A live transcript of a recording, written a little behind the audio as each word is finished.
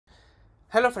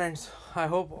Hello friends, I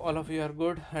hope all of you are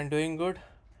good and doing good.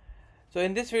 So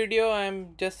in this video I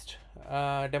am just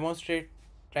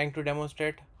trying to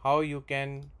demonstrate how you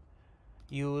can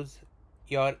use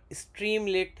your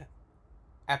Streamlit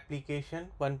application,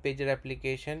 one pager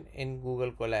application in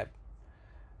Google Colab.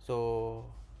 So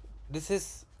this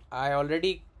is I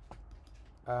already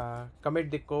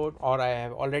commit the code, or I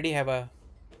have already have a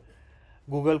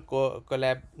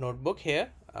Colab notebook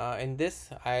here. In this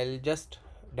I'll just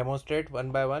demonstrate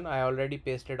one by one. I already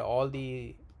pasted all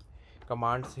the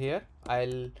commands here.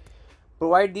 I'll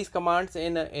provide these commands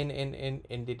in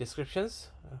the descriptions,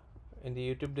 in the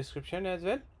YouTube description as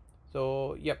well.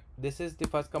 So yep, this is the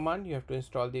first command. You have to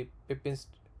install the pip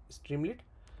Streamlit.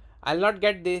 I'll not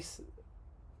get this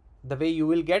the way you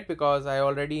will get because I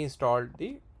already installed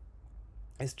the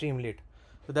Streamlit,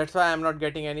 so that's why I'm not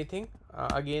getting anything.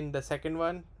 Again, the second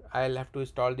one, I'll have to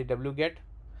install the wget.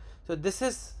 So this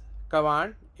is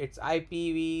command, it's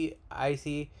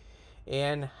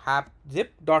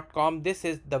ipvic-an-hapzip.com. This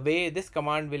is the way this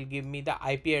command will give me the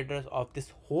IP address of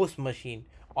this host machine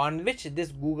on which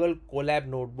this Google Colab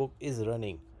notebook is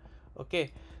running.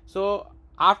 Okay, so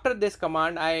after this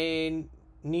command I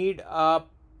need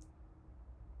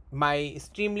my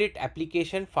Streamlit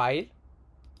application file.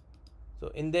 So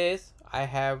in this I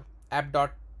have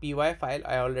app.py file.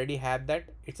 I already have that.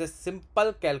 It's a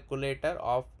simple calculator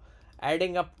of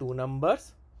adding up two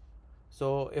numbers.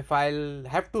 So if I'll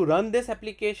have to run this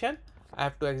application, I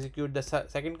have to execute the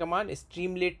second command,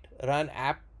 Streamlit run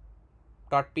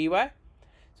app.py.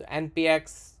 So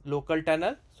npx local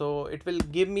tunnel. So it will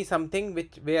give me something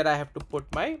where I have to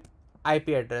put my IP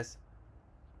address.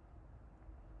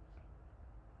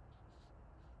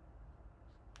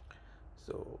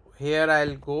 So here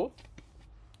I'll go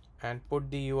and put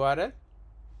the URL.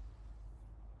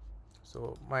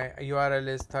 So my URL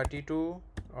is 32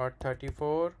 or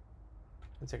 34.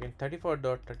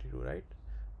 34.32, right?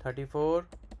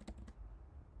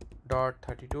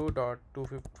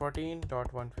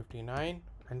 34.32.214.159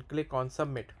 and click on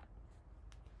submit.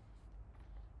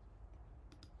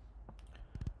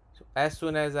 So as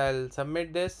soon as I'll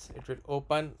submit this, it will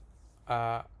open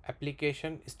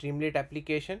application, Streamlit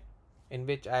application, in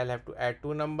which I'll have to add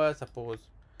two numbers, suppose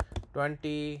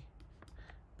 20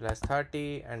 plus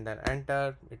 30, and then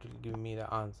enter. It will give me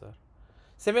the answer.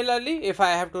 Similarly, if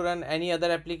I have to run any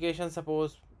other application,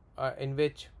 suppose in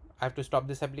which I have to stop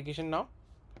this application now.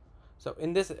 So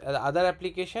in this other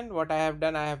application, what I have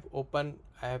done, I have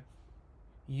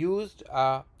used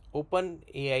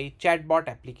OpenAI chatbot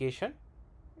application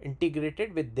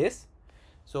integrated with this.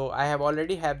 So I have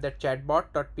already have that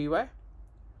chatbot.py,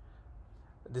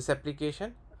 this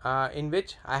application, in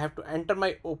which I have to enter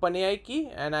my OpenAI key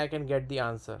and I can get the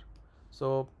answer.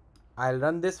 So I'll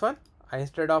run this one.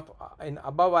 Instead of in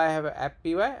above I have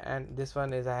app.py, and this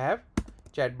one is I have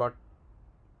chatbot.py.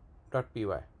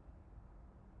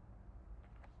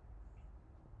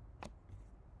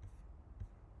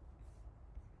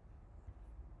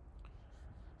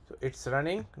 So it's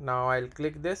running now. I'll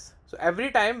click this. So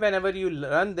every time whenever you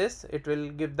run this, it will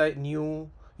give the new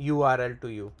URL to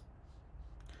you.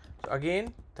 So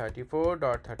again,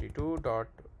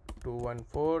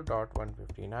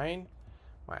 34.32.214.159.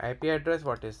 my IP address,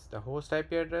 what is the host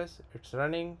IP address? It's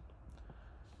running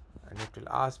and it will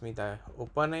ask me the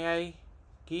OpenAI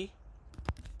key.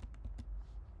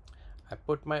 I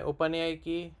put my OpenAI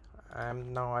key. I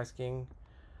am now asking,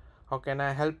 how can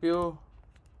I help you?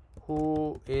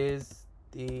 Who is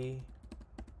the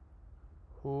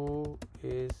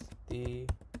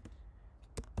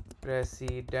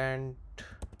president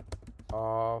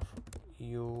of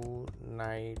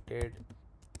United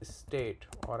States,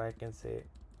 or I can say,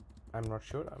 I'm not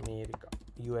sure, America,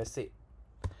 USA.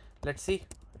 Let's see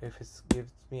if it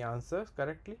gives me answers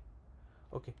correctly.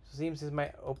 Okay, so seems is my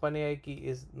OpenAI key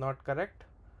is not correct.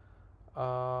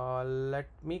 Let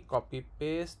me copy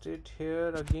paste it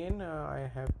here again. I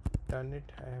have done it.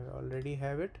 I have already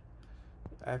have it.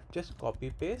 I have just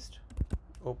copy paste,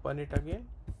 open it again,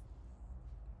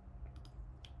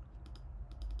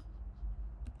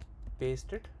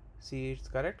 paste it, see it's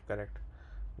correct.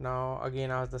 Now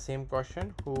again ask the same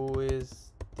question, who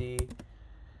is the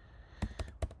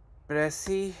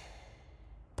president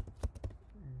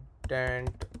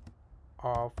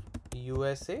of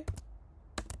USA?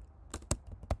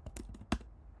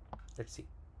 Let's see.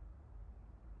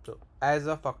 So as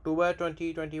of October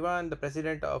 2021, the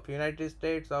president of United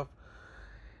States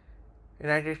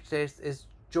is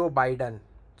Joe Biden.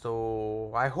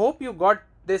 So I hope you got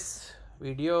this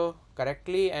video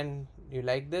correctly and you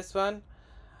like this one,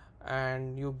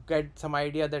 and you get some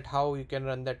idea that how you can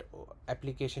run that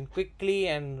application quickly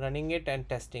and running it and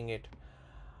testing it.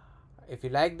 If you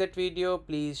like that video,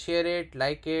 please share it,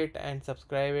 like it, and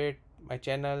subscribe it my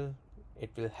channel.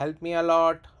 It will help me a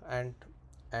lot and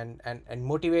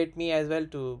motivate me as well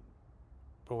to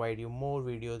provide you more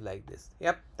videos like this.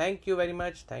 Yep, thank you very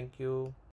much. Thank you.